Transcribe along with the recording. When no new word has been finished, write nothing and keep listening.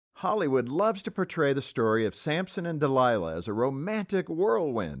Hollywood loves to portray the story of Samson and Delilah as a romantic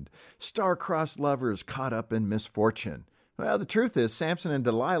whirlwind, star-crossed lovers caught up in misfortune. Well, the truth is, Samson and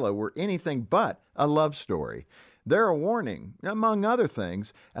Delilah were anything but a love story. They're a warning, among other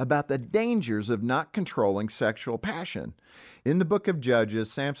things, about the dangers of not controlling sexual passion. In the book of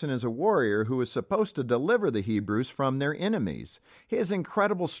Judges, Samson is a warrior who is supposed to deliver the Hebrews from their enemies. His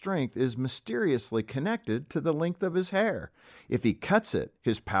incredible strength is mysteriously connected to the length of his hair. If he cuts it,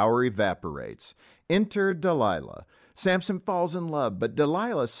 his power evaporates. Enter Delilah. Samson falls in love, but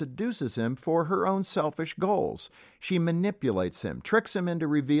Delilah seduces him for her own selfish goals. She manipulates him, tricks him into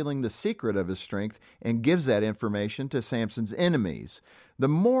revealing the secret of his strength, and gives that information to Samson's enemies. The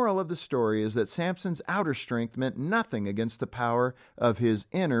moral of the story is that Samson's outer strength meant nothing against the power of his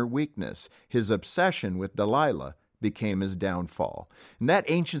inner weakness. His obsession with Delilah became his downfall. And that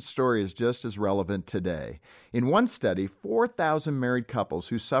ancient story is just as relevant today. In one study, 4,000 married couples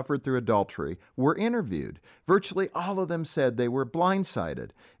who suffered through adultery were interviewed. Virtually all of them said they were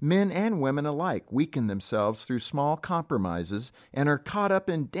blindsided. Men and women alike weaken themselves through small compromises and are caught up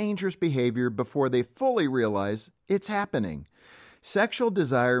in dangerous behavior before they fully realize it's happening. Sexual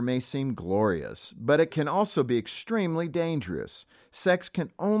desire may seem glorious, but it can also be extremely dangerous. Sex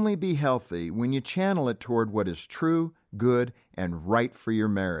can only be healthy when you channel it toward what is true, good, and right for your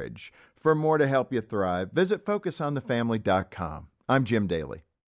marriage. For more to help you thrive, visit FocusOnTheFamily.com. I'm Jim Daly.